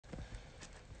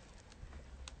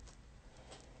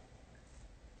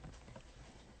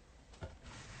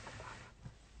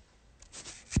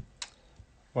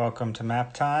Welcome to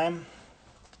Map Time.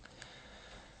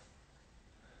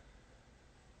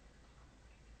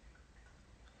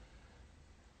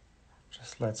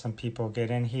 Just let some people get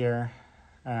in here.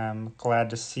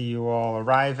 Glad to see you all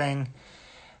arriving.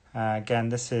 Again,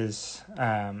 this is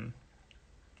I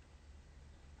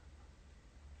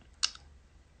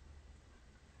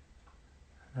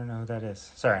don't know who that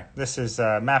is. Sorry. This is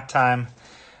Map Time.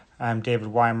 I'm David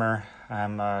Weimer.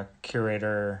 I'm a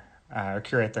curator,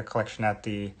 curate the collection at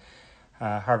the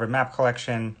Harvard Map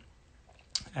Collection.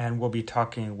 And we'll be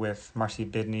talking with Marcy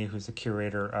Bidney, who's the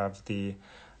curator of the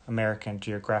American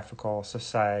Geographical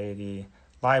Society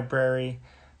Library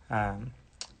and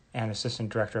assistant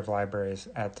director of libraries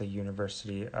at the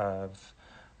University of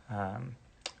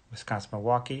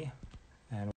Wisconsin-Milwaukee.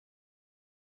 And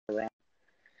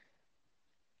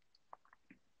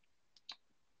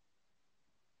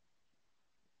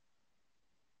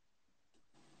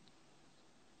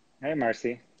hey,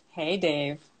 Marcy. Hey,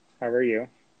 Dave. How are you?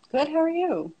 Good, how are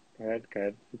you? Good,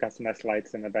 good. We've got some nice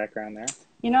lights in the background there.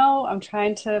 You know, I'm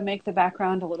trying to make the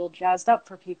background a little jazzed up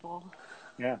for people.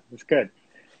 Yeah, it's good.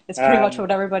 It's pretty much what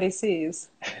everybody sees.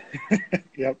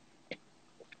 Yep.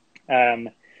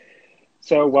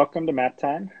 So welcome to Map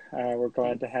Time. We're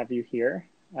glad to have you here.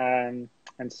 And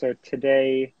so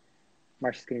today,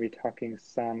 Marcy's going to be talking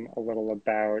a little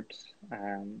about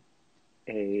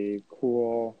a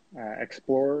cool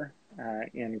explorer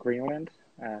in Greenland,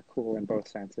 cool in both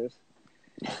senses.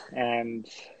 And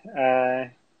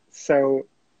so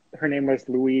her name was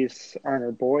Louise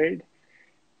Arner Boyd.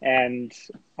 And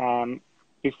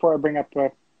before I bring up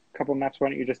a couple maps, why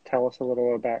don't you just tell us a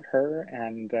little about her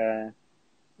and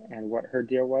what her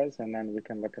deal was, and then we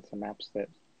can look at some maps that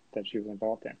she was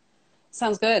involved in.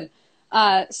 Sounds good.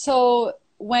 So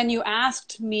when you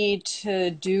asked me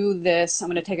to do this, I'm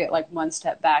going to take it like one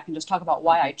step back and just talk about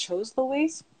why I chose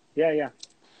Louise. Yeah.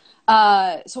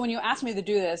 So when you asked me to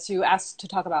do this, you asked to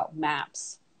talk about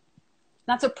maps.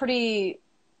 That's a pretty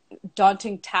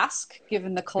daunting task,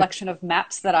 given the collection of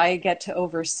maps that I get to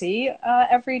oversee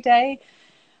every day.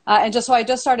 And so I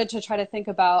just started to try to think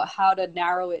about how to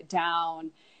narrow it down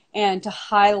and to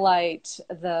highlight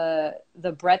the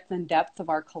breadth and depth of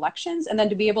our collections, and then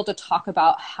to be able to talk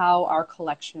about how our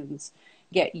collections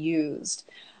get used.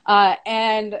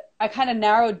 And I kind of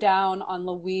narrowed down on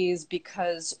Louise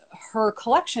because her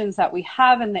collections that we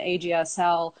have in the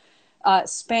AGSL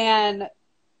span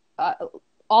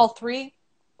all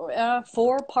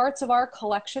four parts of our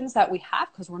collections that we have,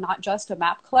 because we're not just a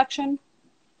map collection.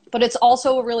 But it's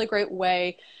also a really great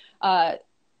way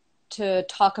to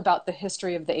talk about the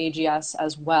history of the AGS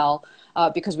as well,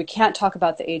 because we can't talk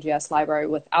about the AGS library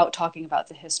without talking about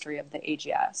the history of the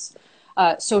AGS.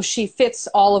 So she fits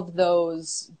all of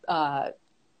those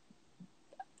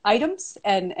items.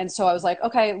 And so I was like,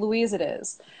 okay, Louise it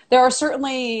is. There are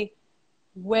certainly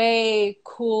way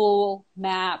cool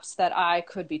maps that I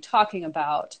could be talking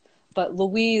about, but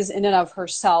Louise in and of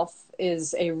herself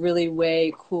is a really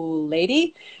way cool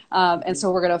lady. And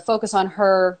so we're going to focus on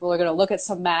her. We're going to look at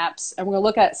some maps, and we're going to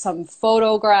look at some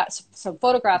photographs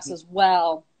as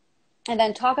well, and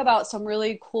then talk about some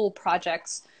really cool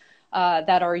projects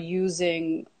that are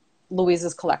using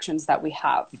Louise's collections that we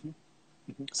have.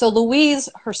 So Louise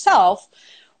herself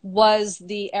was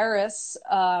the heiress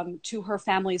to her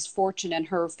family's fortune, and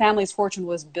her family's fortune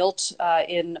was built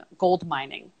in gold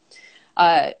mining.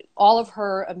 All of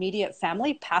her immediate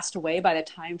family passed away by the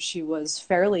time she was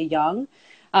fairly young.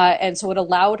 And so it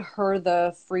allowed her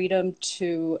the freedom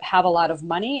to have a lot of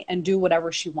money and do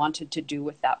whatever she wanted to do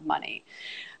with that money.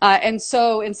 And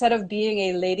so instead of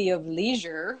being a lady of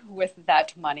leisure with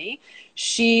that money,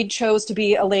 she chose to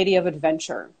be a lady of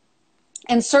adventure.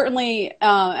 And certainly,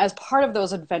 as part of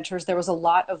those adventures, there was a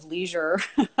lot of leisure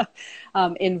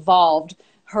involved.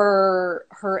 Her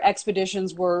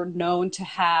expeditions were known to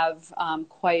have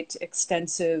quite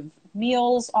extensive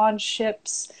meals on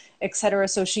ships, etc.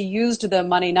 So she used the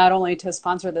money not only to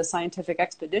sponsor the scientific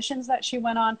expeditions that she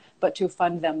went on, but to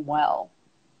fund them well.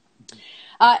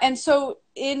 And so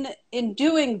in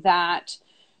doing that,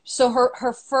 so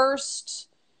her first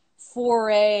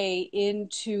foray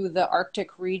into the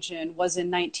Arctic region was in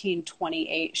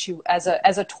 1928. She, as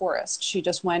a tourist, she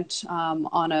just went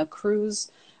on a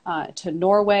cruise to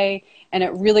Norway, and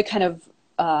it really kind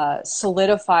of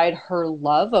solidified her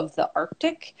love of the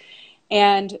Arctic.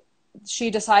 And she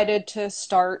decided to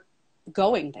start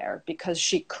going there because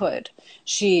she could.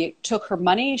 She took her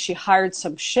money, she hired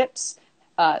some ships,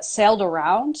 sailed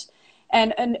around,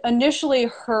 and initially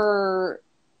her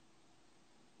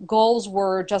goals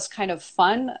were just kind of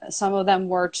fun. Some of them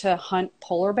were to hunt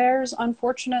polar bears,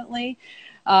 unfortunately.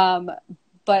 But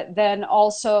but then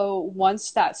also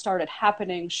once that started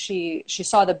happening, she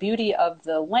saw the beauty of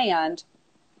the land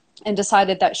and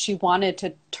decided that she wanted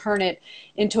to turn it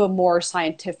into a more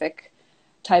scientific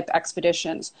type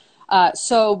expeditions.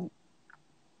 So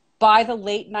by the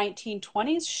late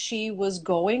 1920s, she was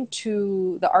going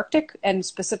to the Arctic and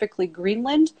specifically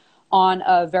Greenland on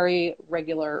a very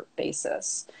regular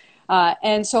basis.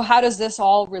 And so how does this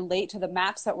all relate to the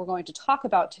maps that we're going to talk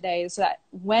about today is that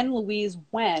when Louise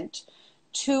went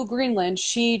to Greenland,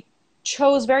 she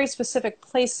chose very specific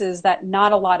places that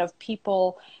not a lot of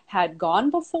people had gone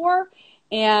before.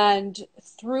 And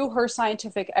through her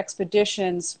scientific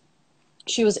expeditions,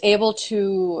 she was able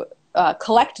to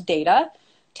collect data,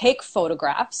 take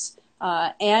photographs,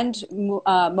 and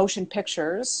motion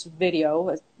pictures,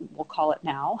 video, we'll call it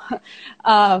now.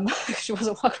 She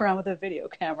wasn't walking around with a video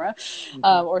camera,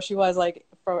 or she was like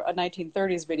for a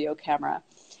 1930s video camera.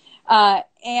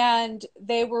 And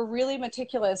they were really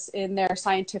meticulous in their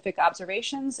scientific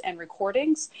observations and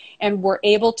recordings and were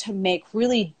able to make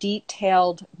really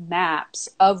detailed maps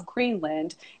of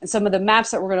Greenland. And some of the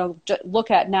maps that we're going to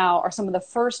look at now are some of the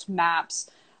first maps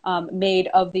made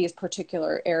of these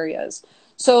particular areas.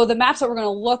 So the maps that we're going to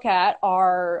look at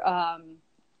are,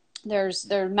 there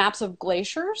are maps of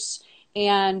glaciers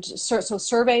and so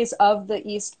surveys of the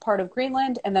east part of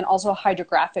Greenland, and then also a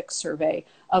hydrographic survey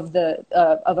of the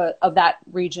of that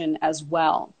region as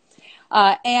well.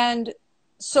 And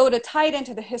so to tie it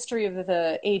into the history of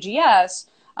the AGS,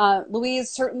 Louise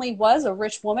certainly was a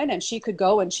rich woman, and she could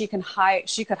go and she could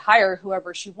hire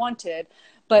whoever she wanted,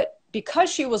 but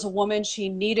because she was a woman, she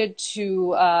needed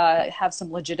to have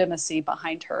some legitimacy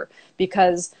behind her,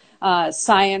 because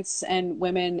science and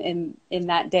women in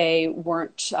that day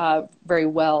weren't very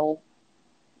well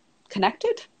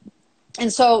connected.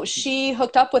 And so she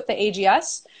hooked up with the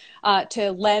AGS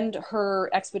to lend her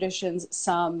expeditions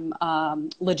some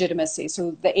legitimacy.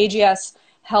 So the AGS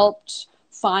helped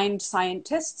find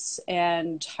scientists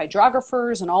and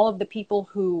hydrographers and all of the people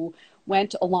who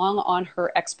went along on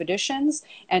her expeditions,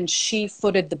 and she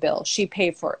footed the bill. She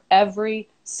paid for every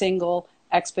single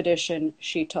expedition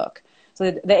she took.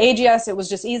 So the AGS, it was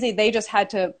just easy. They just had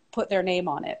to put their name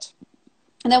on it.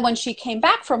 And then when she came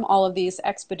back from all of these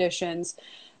expeditions,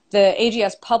 the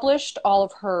AGS published all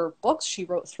of her books. She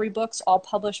wrote 3 books, all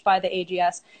published by the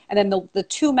AGS. And then the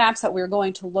 2 maps that we're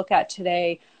going to look at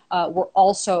today were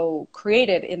also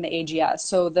created in the AGS.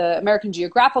 So the American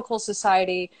Geographical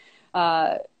Society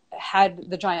had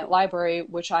the giant library,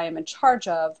 which I am in charge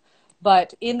of.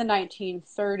 But in the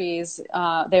 1930s,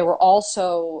 they were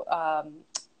also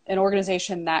an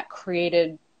organization that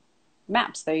created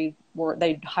maps. They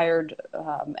hired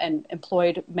and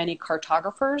employed many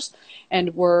cartographers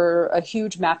and were a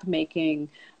huge map making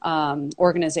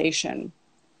organization.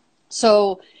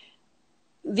 So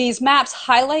these maps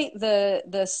highlight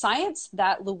the science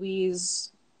that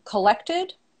Louise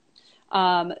collected,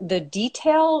 the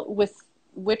detail with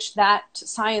which that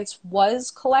science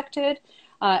was collected,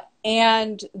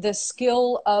 and the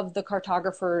skill of the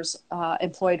cartographers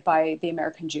employed by the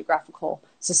American Geographical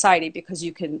Society, because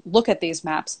you can look at these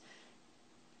maps,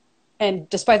 and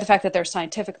despite the fact that they're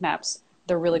scientific maps,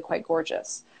 they're really quite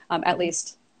gorgeous. At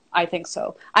least I think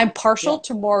so. I'm partial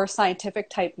to more scientific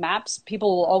type maps.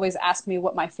 People will always ask me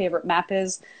what my favorite map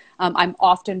is. I'm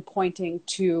often pointing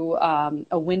to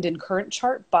a wind and current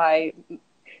chart by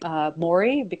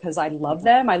Maury, because I love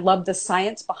them. I love the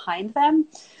science behind them.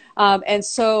 And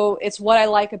so it's what I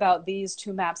like about these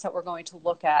 2 maps that we're going to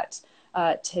look at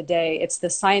today. It's the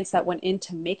science that went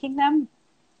into making them,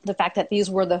 the fact that these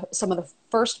were some of the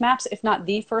first maps, if not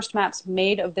the first maps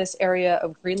made of this area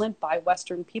of Greenland by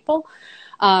Western people,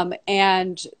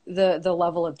 and the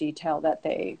level of detail that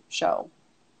they show.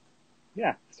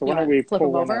 Yeah, so why don't we flip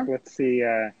pull them one over? up? Let's see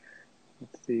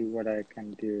what I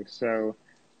can do. So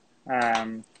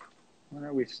why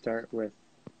don't we start with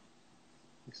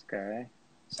this guy?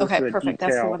 So Okay, perfect.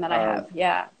 That's the one that I have.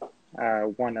 Yeah.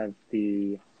 One of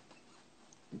the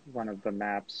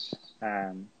maps.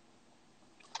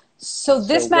 So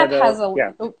this map has a.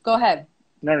 Yeah. Oh, go ahead.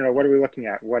 No. What are we looking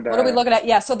at? What are we looking at?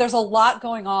 Yeah. So there's a lot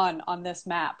going on this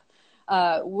map,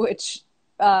 which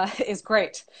is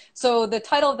great. So the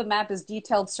title of the map is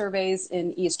 "Detailed Surveys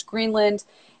in East Greenland,"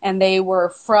 and they were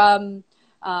from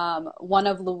one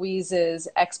of Louise's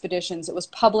expeditions. It was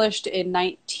published in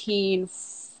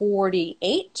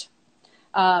 1948.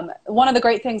 One of the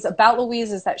great things about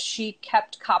Louise is that she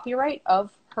kept copyright of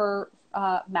her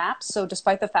maps. So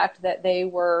despite the fact that they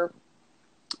were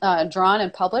drawn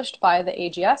and published by the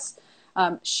AGS,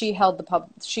 she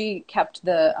kept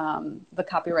the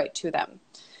copyright to them.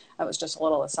 That was just a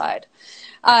little aside.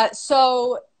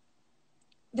 So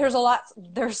there's a lot,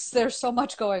 there's so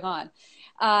much going on.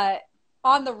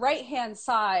 On the right-hand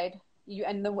side,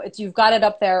 you've got it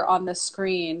up there on the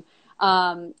screen,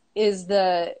 is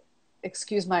the,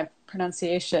 excuse my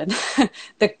pronunciation,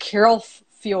 the Kyrle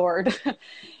Fjord.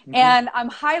 Mm-hmm. And I'm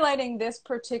highlighting this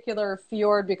particular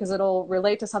fjord because it'll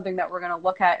relate to something that we're going to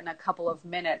look at in a couple of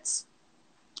minutes.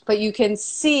 But you can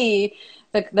see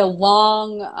the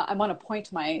long, I want to point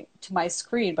to my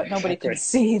screen, but nobody can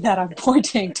see that I'm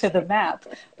pointing to the map.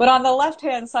 But on the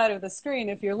left-hand side of the screen,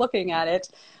 if you're looking at it,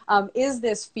 is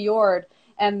this fjord.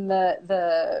 And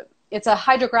it's a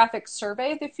hydrographic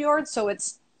survey of the fjord, so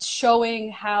it's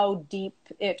showing how deep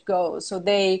it goes. So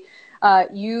they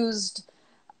used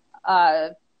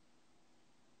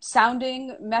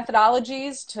sounding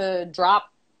methodologies to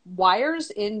drop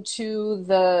wires into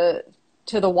the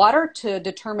water to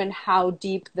determine how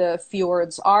deep the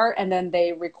fjords are, and then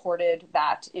they recorded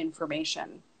that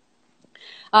information.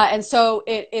 And so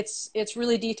it's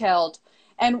really detailed.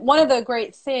 And one of the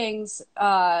great things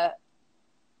about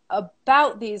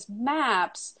these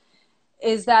maps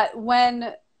is that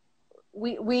when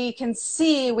we can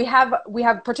see, we have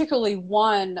particularly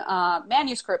one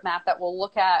manuscript map that we'll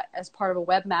look at as part of a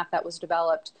web map that was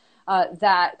developed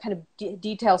that kind of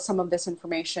details some of this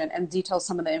information and details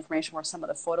some of the information where some of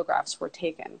the photographs were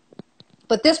taken.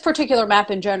 But this particular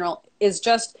map in general is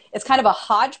it's kind of a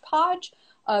hodgepodge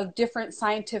of different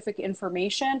scientific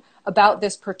information about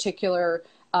this particular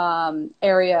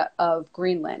area of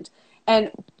Greenland.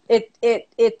 And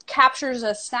it captures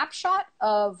a snapshot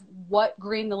of what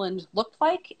Greenland looked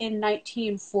like in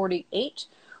 1948,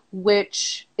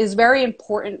 which is very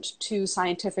important to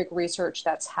scientific research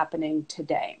that's happening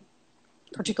today,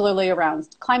 particularly around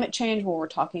climate change, when we're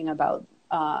talking about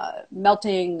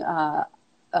melting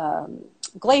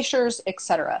glaciers,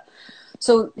 etc.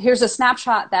 So here's a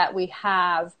snapshot that we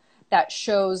have that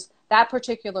shows that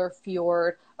particular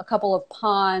fjord, a couple of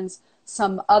ponds,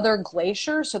 some other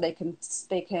glaciers, so they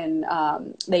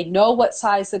know what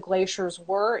size the glaciers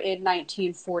were in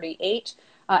 1948,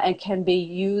 and can be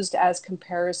used as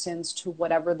comparisons to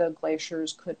whatever the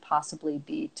glaciers could possibly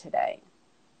be today.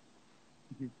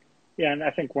 Yeah, and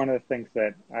I think one of the things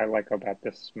that I like about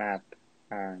this map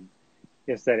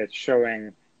is that it's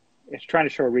trying to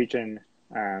show a region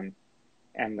and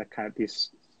the kind of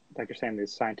these, like you're saying,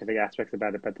 these scientific aspects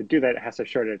about it, but to do that, it has to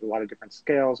show it at a lot of different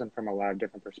scales and from a lot of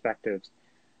different perspectives.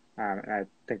 And I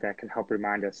think that can help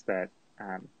remind us that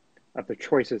of the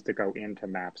choices that go into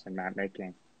maps and map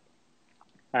making.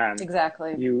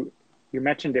 Exactly. You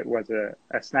mentioned it was a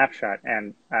snapshot,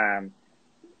 and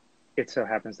it so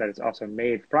happens that it's also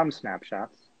made from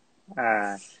snapshots.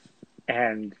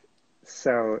 And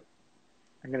so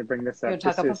I'm going to bring this up. You want to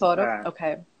talk up a photo?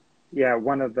 Okay. Yeah,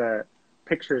 one of the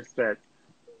pictures that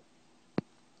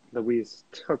Louise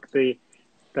took, the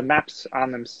maps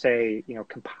on them say,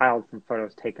 compiled from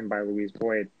photos taken by Louise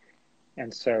Boyd.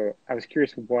 And so I was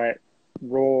curious what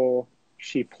role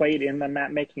she played in the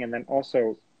map making, and then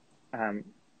also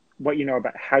what you know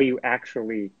about how you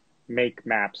actually make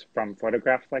maps from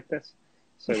photographs like this.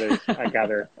 So there's, I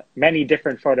gather, many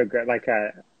different photographs, like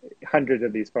hundreds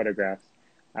of these photographs.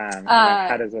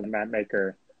 How does a map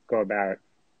maker go about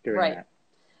doing that?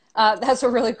 That's a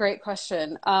really great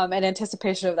question. In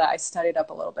anticipation of that, I studied up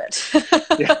a little bit.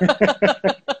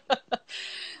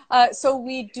 So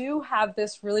we do have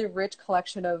this really rich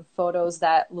collection of photos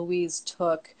that Louise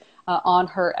took on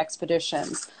her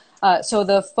expeditions. So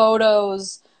the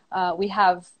photos, we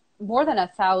have more than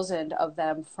 1,000 of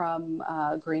them from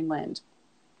Greenland,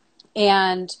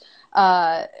 and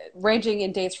ranging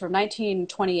in dates from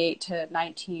 1928 to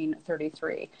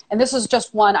 1933. And this is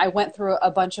just one. I went through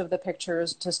a bunch of the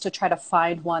pictures just to try to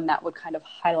find one that would kind of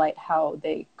highlight how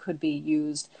they could be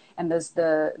used and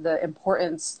the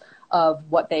importance of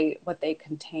what they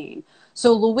contain.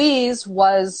 So Louise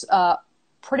was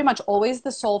pretty much always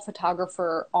the sole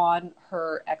photographer on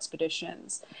her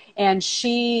expeditions, and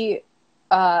she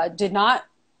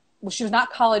she was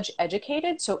not college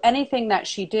educated, so anything that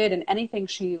she did and anything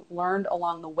she learned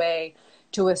along the way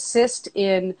to assist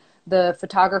in the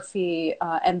photography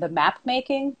and the map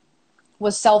making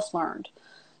was self-learned.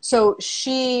 So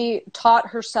she taught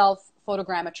herself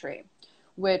photogrammetry,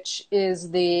 which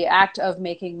is the act of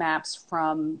making maps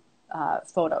from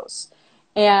photos.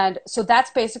 And so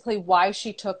that's basically why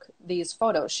she took these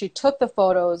photos. She took the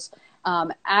photos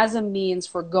as a means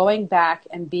for going back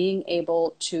and being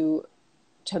able to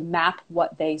map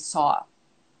what they saw.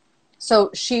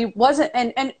 So she wasn't,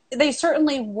 and they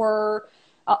certainly were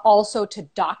also to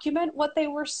document what they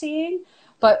were seeing,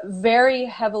 but very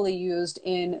heavily used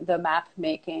in the map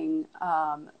making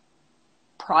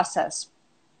process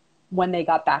when they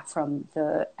got back from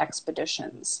the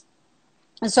expeditions.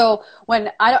 And so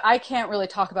when I can't really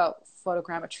talk about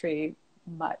photogrammetry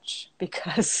much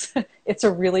because it's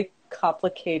a really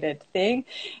complicated thing,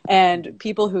 and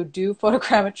people who do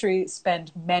photogrammetry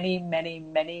spend many, many,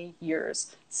 many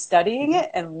years studying it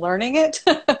and learning it.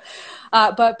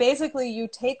 But basically, you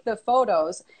take the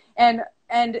photos, and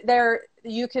there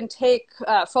you can take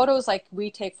photos like we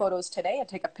take photos today and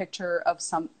take a picture of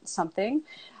something.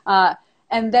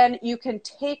 And then you can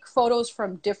take photos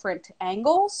from different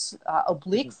angles,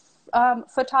 oblique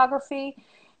photography,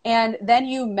 and then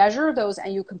you measure those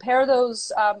and you compare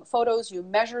those photos, you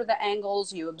measure the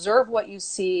angles, you observe what you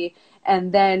see,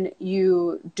 and then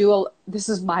you do this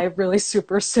is my really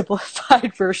super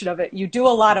simplified version of it. You do a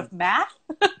lot of math,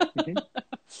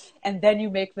 and then you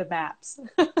make the maps.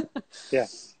 Yeah.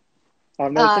 No,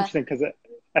 it's interesting because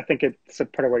I think it's a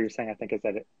part of what you're saying, I think, is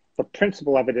that the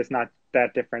principle of it is not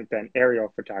that different than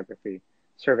aerial photography,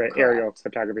 aerial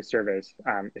photography surveys.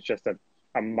 It's just a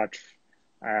much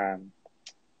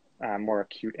more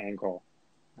acute angle.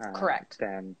 Correct.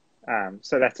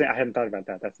 So that's it. I hadn't thought about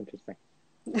that. That's interesting.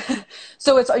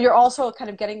 So you're also kind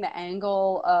of getting the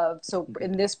angle of, so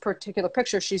in this particular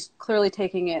picture, she's clearly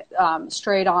taking it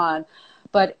straight on,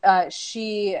 but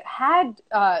she had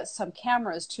some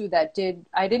cameras too that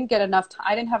I didn't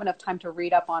have enough time to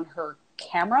read up on her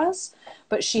cameras,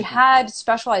 but she had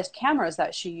specialized cameras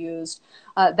that she used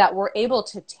that were able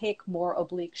to take more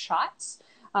oblique shots.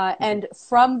 And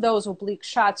from those oblique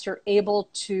shots, you're able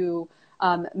to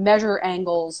measure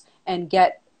angles and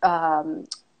get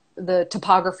the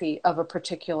topography of a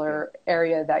particular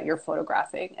area that you're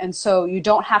photographing. And so you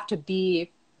don't have to be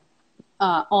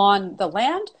on the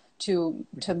land to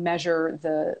measure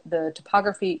the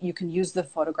topography. You can use the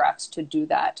photographs to do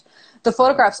that. The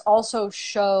photographs also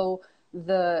show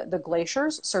the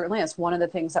glaciers. Certainly, that's one of the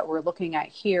things that we're looking at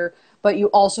here. But you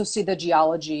also see the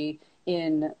geology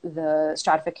in the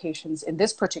stratifications in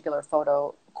this particular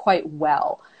photo quite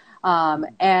well.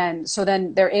 And so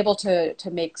then they're able to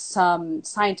make some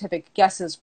scientific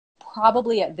guesses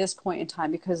probably at this point in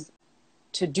time, because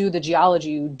to do the geology,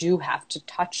 you do have to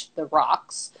touch the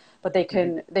rocks, but they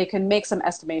can make some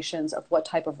estimations of what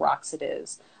type of rocks it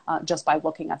is just by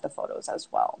looking at the photos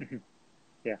as well.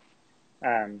 Yeah.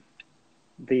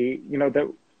 The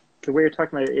way you're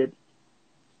talking about it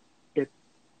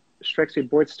strikes me,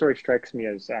 Boyd's story strikes me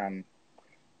as,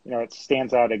 it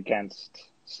stands out against,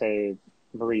 say,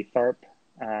 Marie Tharp,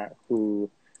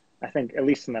 who I think, at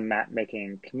least in the map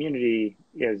making community,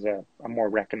 is a more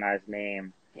recognized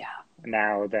name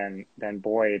now than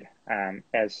Boyd,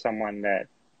 as someone that,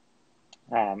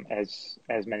 as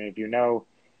many of you know,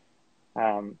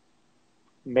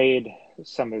 made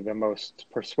some of the most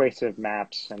persuasive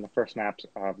maps and the first maps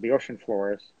of the ocean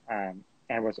floors, and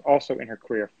was also in her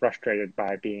career frustrated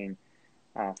by being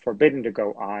forbidden to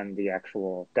go on the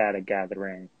actual data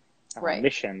gathering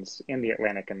missions in the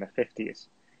Atlantic in the 50s.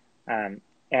 And,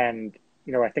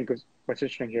 I think what's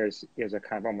interesting here is a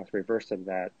kind of almost reverse of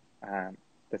that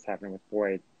that's happening with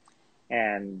Boyd.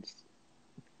 And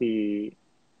I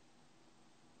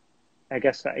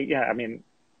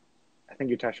think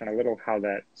you touched on a little how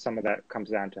that some of that comes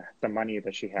down to the money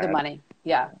that she had. The money,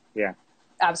 yeah. Yeah.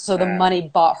 So the money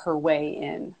bought her way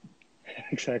in.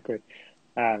 Exactly.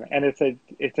 And it's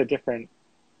a different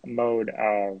mode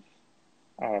of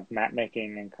map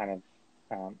making and kind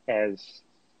of as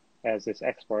this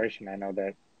exploration. I know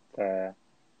that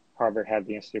Harvard had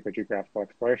the Institute for Geographical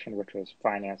Exploration, which was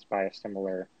financed by a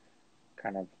similar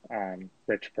kind of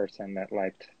rich person that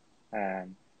liked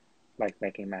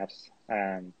making maps.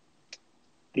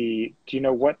 Do you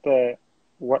know what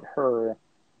her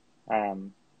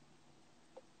kind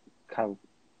of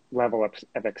level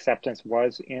of acceptance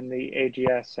was in the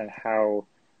AGS, and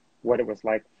what it was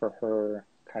like for her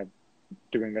kind of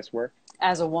doing this work?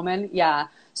 As a woman, yeah.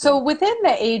 So within the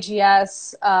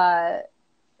AGS,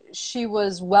 she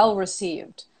was well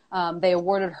received. They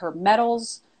awarded her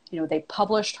medals. They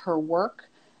published her work.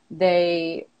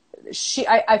 I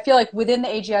feel like within the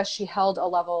AGS, she held a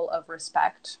level of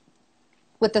respect.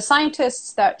 With the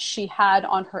scientists that she had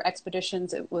on her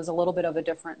expeditions, it was a little bit of a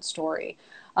different story,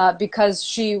 because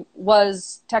she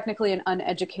was technically an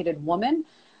uneducated woman,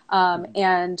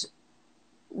 and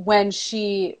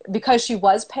because she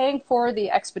was paying for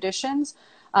the expeditions,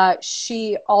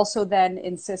 she also then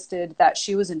insisted that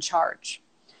she was in charge.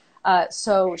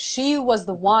 So she was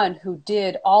the one who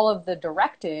did all of the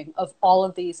directing of all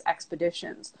of these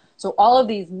expeditions. So all of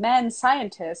these men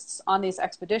scientists on these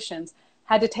expeditions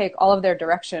had to take all of their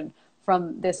direction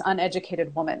from this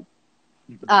uneducated woman.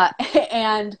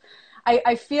 And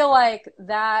I feel like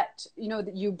that, you know,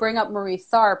 that you bring up Marie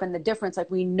Tharp and the difference, like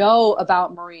we know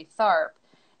about Marie Tharp.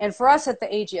 And for us at the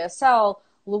AGSL,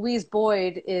 Louise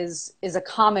Boyd is a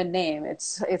common name.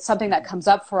 It's something that comes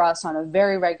up for us on a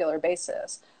very regular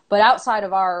basis. But outside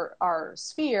of our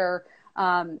sphere,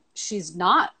 she's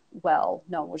not well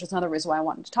known, which is another reason why I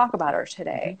wanted to talk about her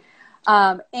today.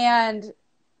 And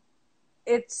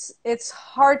it's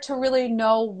hard to really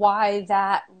know why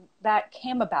that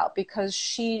came about, because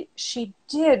she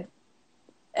did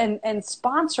and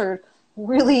sponsored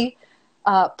really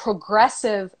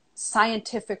progressive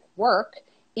scientific work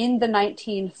in the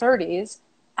 1930s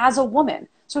as a woman.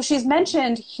 So she's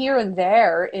mentioned here and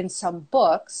there in some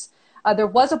books. There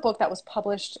was a book that was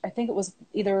published, I think it was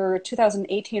either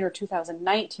 2018 or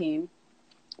 2019,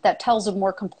 that tells a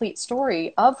more complete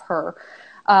story of her.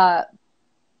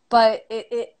 But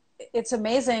it's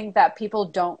amazing that people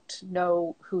don't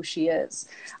know who she is.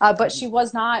 But she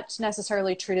was not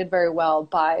necessarily treated very well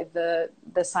by the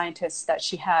scientists that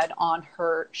she had on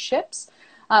her ships.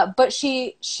 But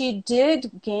she did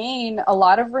gain a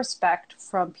lot of respect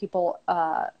from people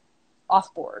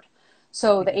off board.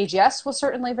 So the AGS was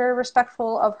certainly very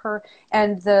respectful of her,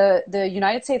 and the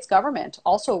United States government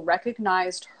also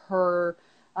recognized her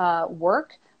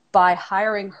work by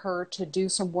hiring her to do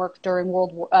some work during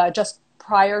just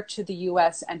prior to the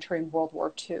U.S. entering World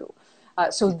War II.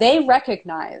 So they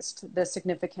recognized the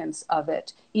significance of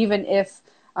it, even if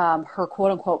her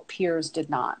quote-unquote peers did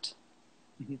not.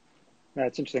 Mm-hmm. Yeah,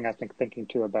 it's interesting, I think, thinking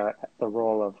too about the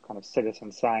role of kind of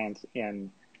citizen science in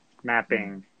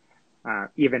mapping,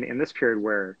 even in this period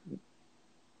where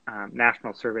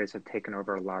national surveys have taken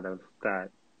over a lot of the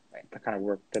kind of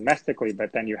work domestically,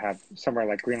 but then you have somewhere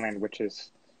like Greenland, which is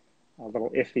a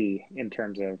little iffy in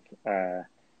terms of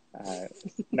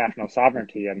national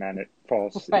sovereignty, and then it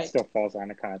still falls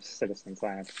on a kind of citizen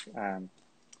science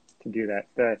to do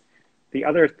that. The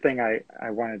other thing I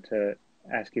wanted to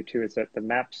ask you too is that the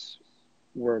maps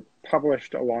were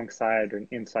published alongside and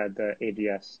inside the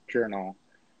AGS journal,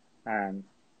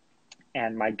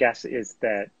 and my guess is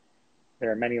that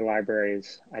there are many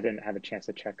libraries, I didn't have a chance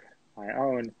to check my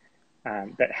own,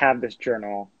 that have this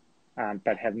journal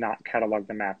but have not cataloged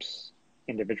the maps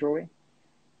individually.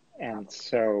 And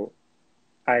so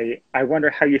I wonder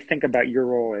how you think about your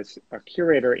role as a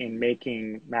curator in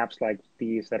making maps like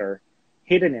these that are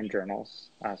hidden in journals,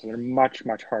 so they're much,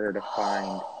 much harder to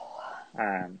find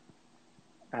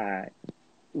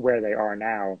where they are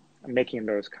now, making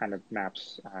those kind of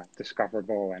maps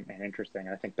discoverable and interesting.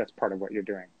 I think that's part of what you're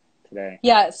doing today.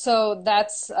 Yeah, so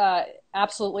that's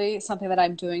absolutely something that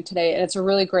I'm doing today. And it's a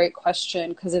really great question,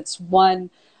 because it's one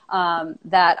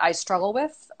that I struggle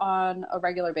with on a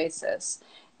regular basis.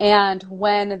 And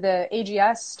when the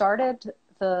AGS started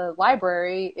the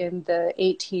library in the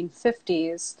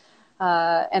 1850s,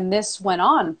 and this went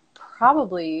on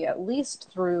probably at least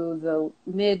through the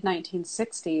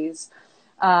mid-1960s,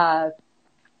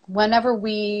 whenever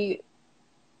we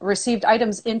received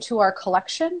items into our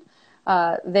collection,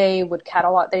 they would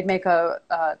catalog, the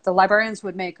librarians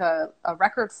would make a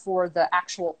record for the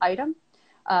actual item,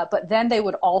 but then they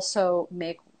would also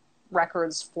make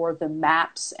records for the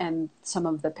maps and some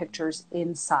of the pictures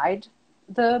inside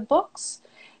the books.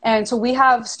 And so we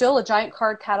have still a giant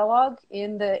card catalog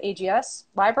in the AGS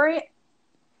library,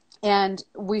 and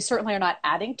we certainly are not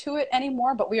adding to it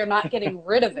anymore, but we are not getting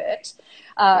rid of it.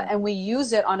 And we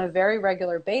use it on a very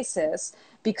regular basis,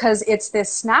 because it's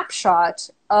this snapshot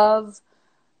of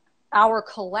our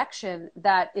collection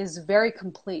that is very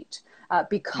complete,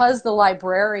 because the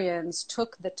librarians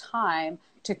took the time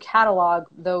to catalog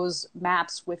those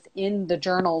maps within the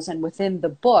journals and within the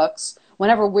books.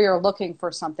 Whenever we are looking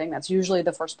for something, that's usually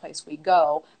the first place we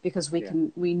go, because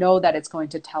we know that it's going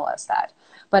to tell us that.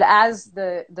 But as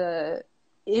the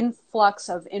influx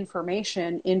of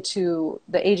information into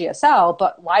the AGSL,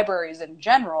 but libraries in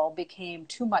general, became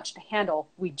too much to handle,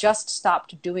 we just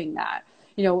stopped doing that.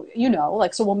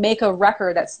 Like, so we'll make a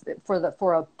record that's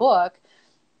for a book.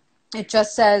 It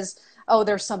just says, oh,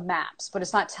 there's some maps, but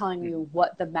it's not telling you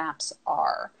what the maps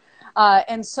are.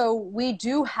 And so we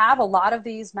do have a lot of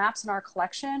these maps in our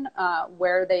collection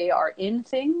where they are in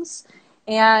things.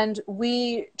 And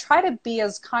we try to be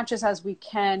as conscious as we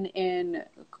can in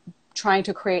trying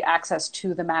to create access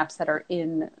to the maps that are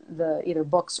in the either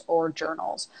books or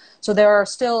journals. So there are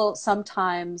still some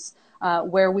times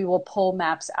where we will pull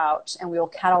maps out and we will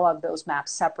catalog those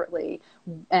maps separately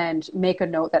and make a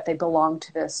note that they belong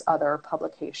to this other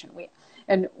publication.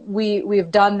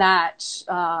 We've done that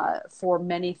for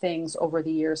many things over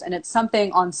the years, and it's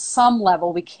something on some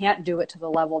level, we can't do it to the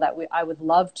level that I would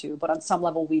love to, but on some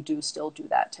level we do still do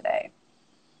that today.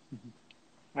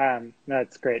 No,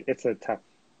 it's great. It's tough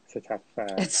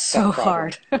so problem.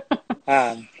 hard.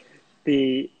 Um,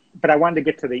 but I wanted to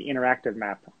get to the interactive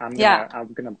map. Yeah.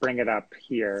 I'm gonna bring it up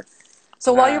here.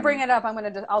 So while you bring Um, it up,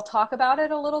 I'll talk about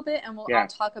it a little bit, and I'll yeah.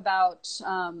 talk about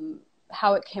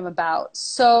how it came about.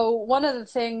 So one of the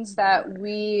things that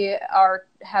we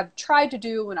have tried to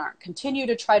do and are continue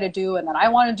to try to do, and that I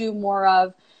want to do more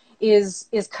of, is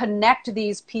connect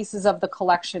these pieces of the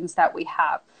collections that we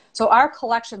have. So our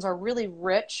collections are really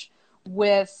rich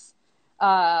with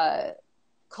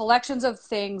collections of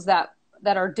things that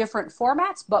are different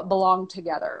formats but belong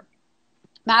together.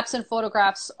 Maps and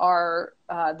photographs are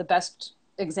the best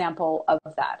example of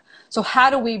that. So how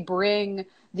do we bring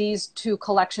these two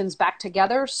collections back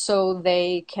together so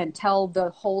they can tell the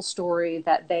whole story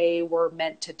that they were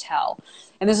meant to tell?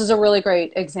 And this is a really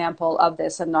great example of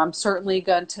this. And I'm certainly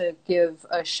going to give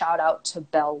a shout out to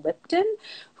Belle Lipton,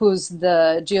 who's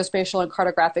the Geospatial and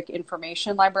Cartographic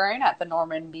Information Librarian at the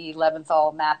Norman B.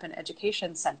 Leventhal Map and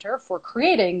Education Center, for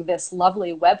creating this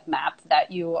lovely web map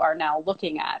that you are now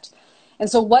looking at. And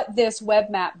so what this web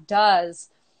map does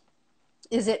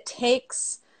is it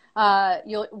takes,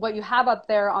 what you have up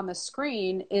there on the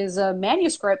screen is a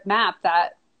manuscript map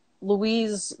that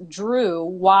Louise drew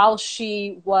while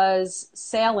she was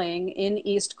sailing in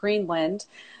East Greenland.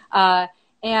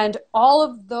 And all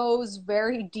of those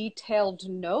very detailed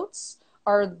notes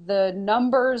are the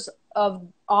numbers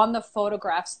on the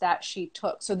photographs that she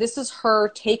took. So this is her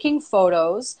taking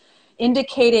photos,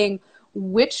 indicating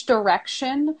which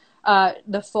direction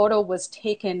the photo was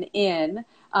taken in,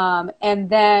 and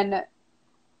then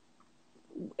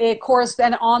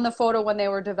and on the photo when they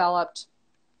were developed,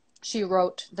 she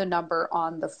wrote the number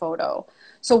on the photo.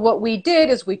 So what we did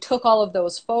is we took all of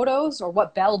those photos, or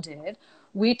what Belle did,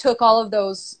 she took all of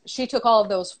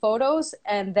those photos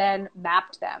and then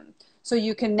mapped them. So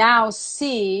you can now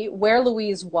see where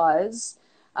Louise was,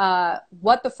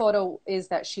 what the photo is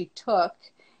that she took.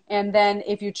 And then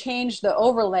if you change the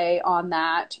overlay on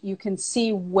that, you can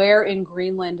see where in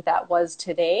Greenland that was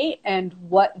today and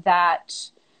what that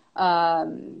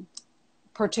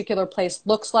particular place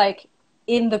looks like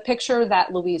in the picture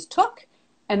that Louise took,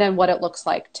 and then what it looks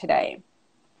like today.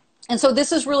 And so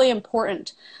this is really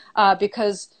important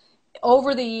because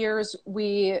over the years,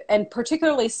 and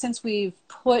particularly since we've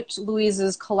put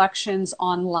Louise's collections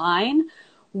online,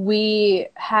 we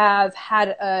have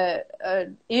had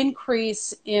an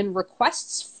increase in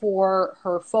requests for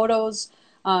her photos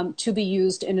to be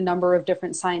used in a number of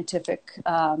different scientific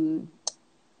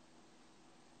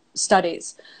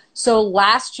studies. So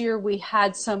last year we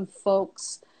had some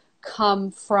folks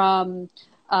come from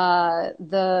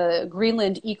the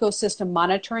Greenland Ecosystem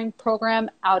Monitoring Program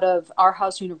out of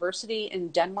Aarhus University in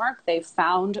Denmark. They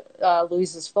found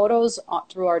Louise's photos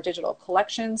through our digital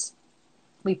collections.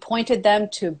 We pointed them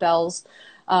to Belle's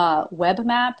web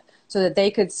map so that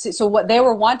they could see. So what they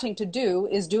were wanting to do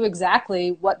is do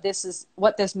exactly what this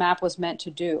map was meant to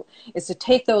do, is to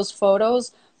take those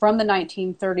photos from the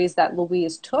 1930s that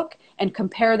Louise took and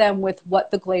compare them with what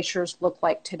the glaciers look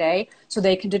like today, so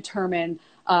they can determine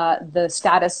the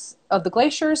status of the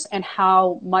glaciers and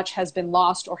how much has been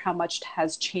lost or how much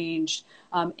has changed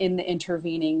in the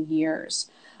intervening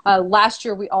years. Last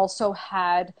year we also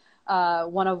had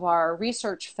one of our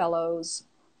research fellows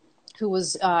who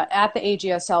was at the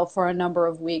AGSL for a number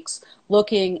of weeks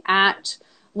looking at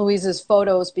Louise's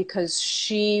photos, because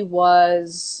she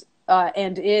was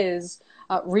and is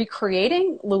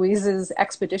recreating Louise's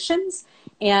expeditions.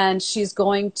 And she was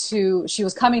coming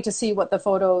to see what the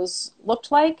photos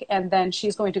looked like, and then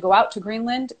she's going to go out to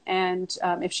Greenland, and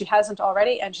if she hasn't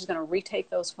already, and she's going to retake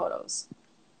those photos.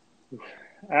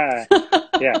 Yeah,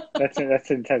 that's an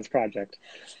intense project.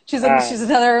 She's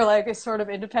another like sort of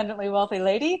independently wealthy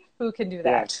lady who can do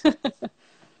that.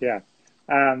 Yeah.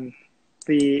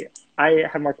 I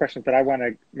have more questions, but I want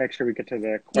to make sure we get to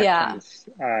the questions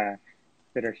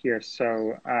that are here.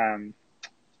 So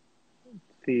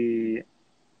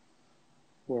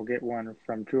we'll get one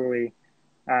from Julie.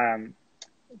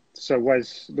 So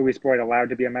was Louise Boyd allowed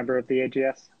to be a member of the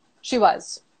AGS? She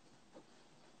was.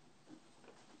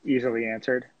 Easily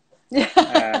answered.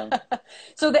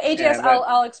 So the AGS,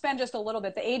 I'll expand just a little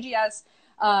bit. The AGS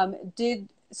the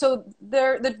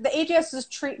AGS's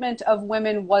treatment of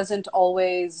women wasn't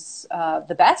always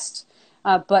the best,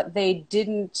 but they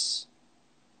didn't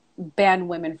ban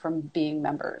women from being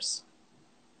members.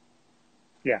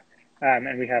 Yeah,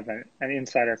 and we have an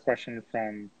insider question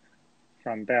from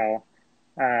Belle.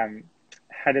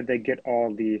 How did they get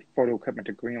all the photo equipment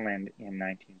to Greenland in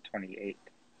 1928?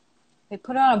 They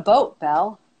put it on a boat,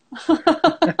 Belle.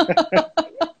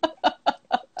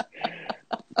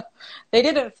 They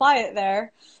didn't fly it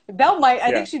there. Belle might, I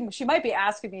Yeah. think she might be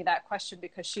asking me that question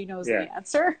because she knows Yeah. the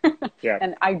answer. Yeah.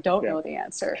 And I don't Yeah. know the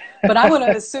answer. But I'm going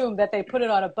to assume that they put it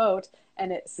on a boat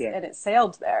and Yeah. it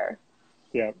sailed there.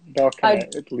 Yeah. Belle can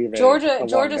leave a long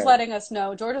Georgia's note. letting us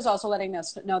know. Georgia's also letting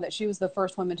us know that she was the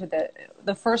first woman to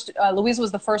Louise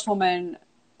was the first woman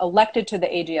elected to the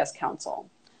AGS Council.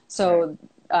 So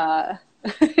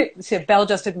Belle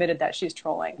just admitted that she's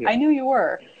trolling. Yeah. I knew you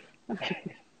were.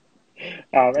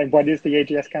 And what is the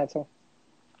AGS Council?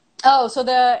 Oh, so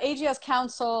the AGS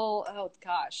Council,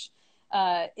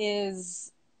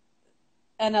 is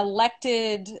an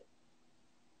elected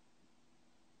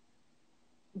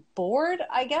board,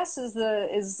 I guess, is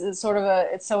sort of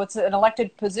it's an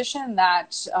elected position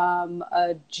that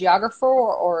a geographer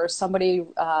or somebody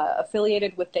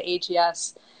affiliated with the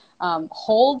AGS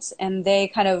holds, and they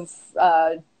kind of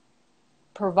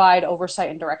provide oversight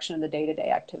and direction of the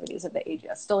day-to-day activities of the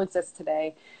AGS. Still exists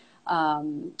today. I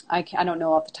don't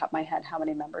know off the top of my head how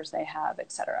many members they have,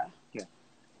 etc. Yeah.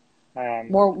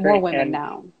 More women and,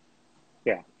 now.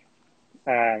 Yeah.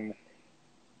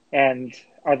 And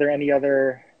are there any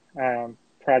other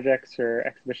projects or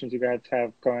exhibitions you guys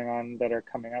have going on that are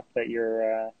coming up that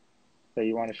that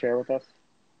you want to share with us?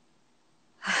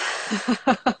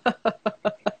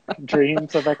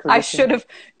 Dreams of exhibition? I should have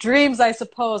dreams, I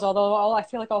suppose, although I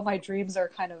feel like all my dreams are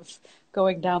kind of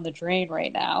going down the drain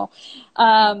right now.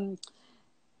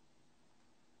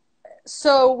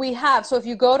 So if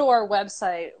you go to our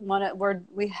website,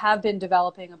 we have been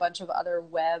developing a bunch of other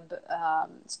web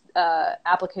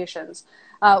applications.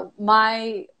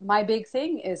 My big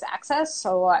thing is access.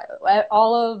 So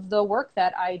all of the work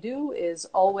that I do is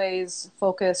always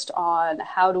focused on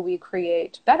how do we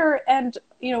create better and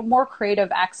more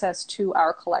creative access to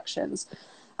our collections.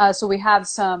 So we have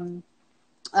some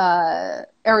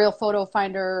aerial photo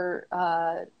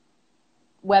finder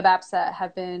web apps that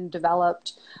have been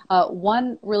developed.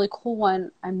 One really cool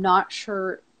one, I'm not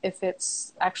sure if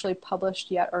it's actually published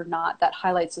yet or not, that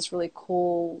highlights this really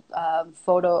cool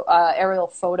aerial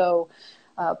photo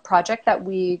project that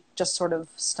we just sort of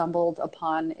stumbled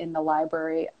upon in the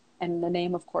library. And the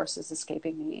name, of course, is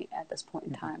escaping me at this point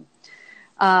in time.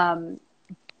 And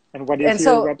what is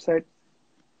your website?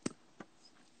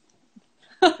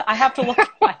 I have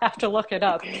to look it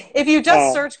up. If you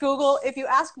just search Google, if you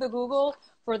ask the Google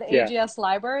for the AGS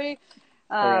library,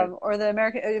 or the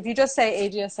American, if you just say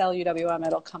AGSL UWM,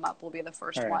 it'll come up. We'll be the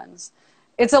first ones.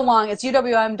 It's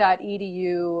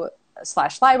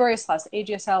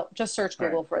uwm.edu/library/AGSL. Just search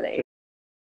Google for the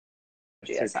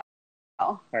AGSL.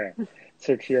 All right.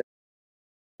 Search your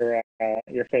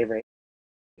favorite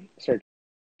search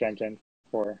engine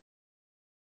for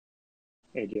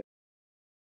AGSL.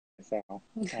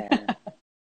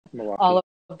 Milwaukee.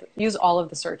 Use all of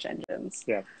the search engines.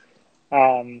 Yeah.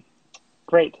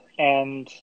 Great. And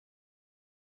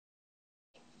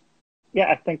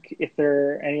I think if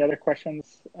there are any other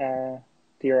questions to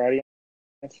your audience,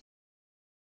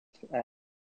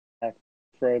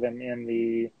 throw them in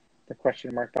the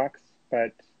question mark box.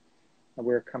 But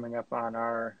we're coming up on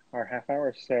our half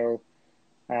hour, so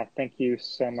thank you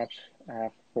so much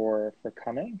for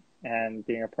coming and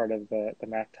being a part of the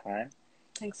Map Time.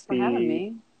 Thanks for having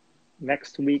me.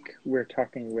 Next week, we're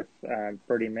talking with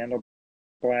Bertie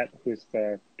Mandelblatt, who's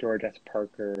the George S.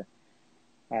 Parker,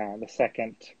 the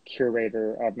second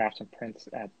curator of maps and prints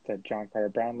at the John Carter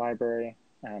Brown Library.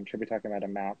 She'll be talking about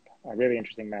a really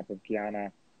interesting map of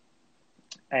Guyana.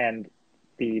 And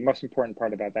the most important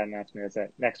part about that announcement is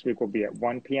that next week will be at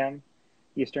 1 p.m.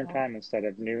 Eastern Time instead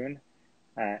of noon,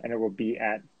 and it will be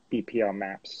at BPL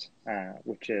Maps,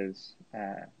 which is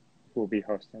who will be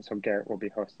hosting. So Garrett will be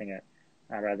hosting it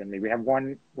rather than me. We have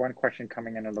one question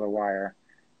coming in under the wire.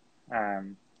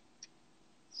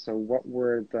 So what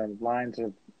were the lines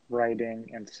of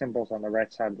writing and symbols on the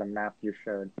right side of the map you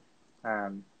showed?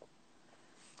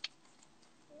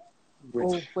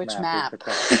 Which map?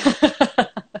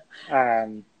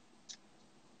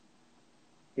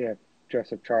 If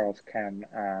Joseph Charles can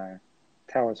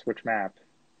tell us which map.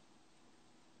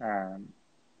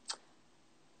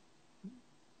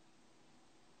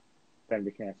 Then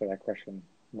we can answer that question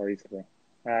more easily.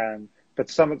 But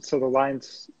so the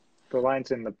lines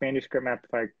in the manuscript map,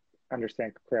 if I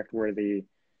understand correct, were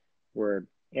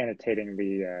annotating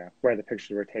where the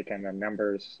pictures were taken, the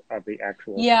numbers of the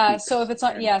actual peaks. So if it's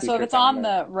on the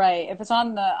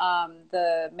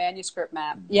manuscript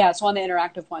map, so on the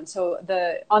interactive one. So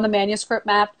on the manuscript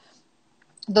map,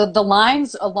 the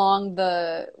lines along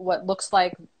what looks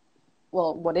like,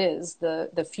 what is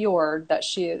the fjord that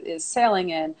she is sailing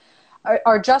in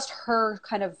are just her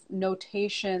kind of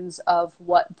notations of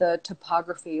what the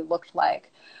topography looked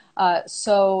like.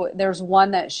 So there's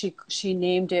one that she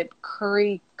named it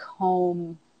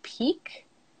Currycomb Peak.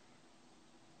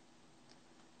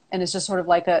 And it's just sort of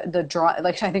like the draw,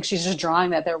 like I think she's just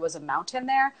drawing that there was a mountain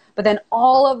there. But then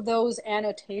all of those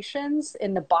annotations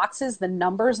in the boxes, the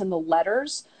numbers and the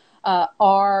letters,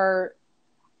 are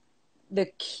the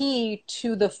key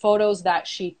to the photos that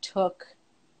she took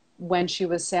when she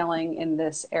was sailing in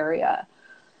this area.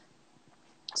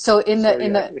 So in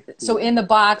the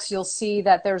box, you'll see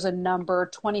that there's a number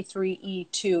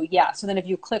 23E2. Yeah. So then if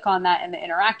you click on that in the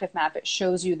interactive map, it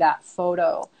shows you that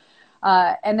photo.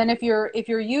 And then if you're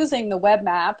using the web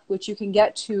map, which you can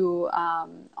get to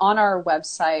on our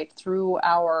website through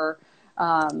our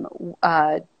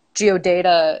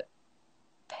geodata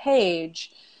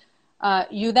page,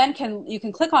 you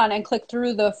can click on and click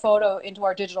through the photo into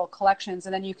our digital collections,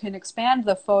 and then you can expand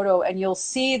the photo, and you'll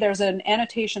see there's an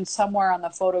annotation somewhere on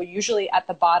the photo, usually at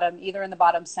the bottom, either in the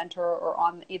bottom center or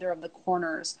on either of the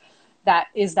corners, that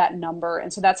is that number.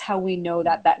 And so that's how we know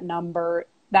that that number,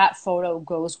 that photo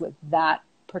goes with that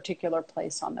particular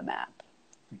place on the map.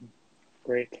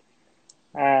 Great.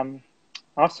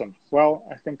 Awesome. Well,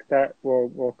 I think that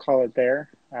we'll call it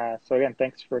there. So again,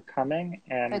 thanks for coming,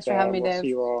 and thanks for having me, we'll Dave. see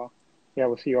you all. Yeah,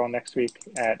 we'll see you all next week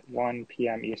at 1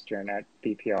 p.m. Eastern at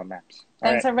BPL Maps.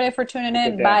 Thanks, everybody, for tuning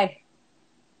in. Bye.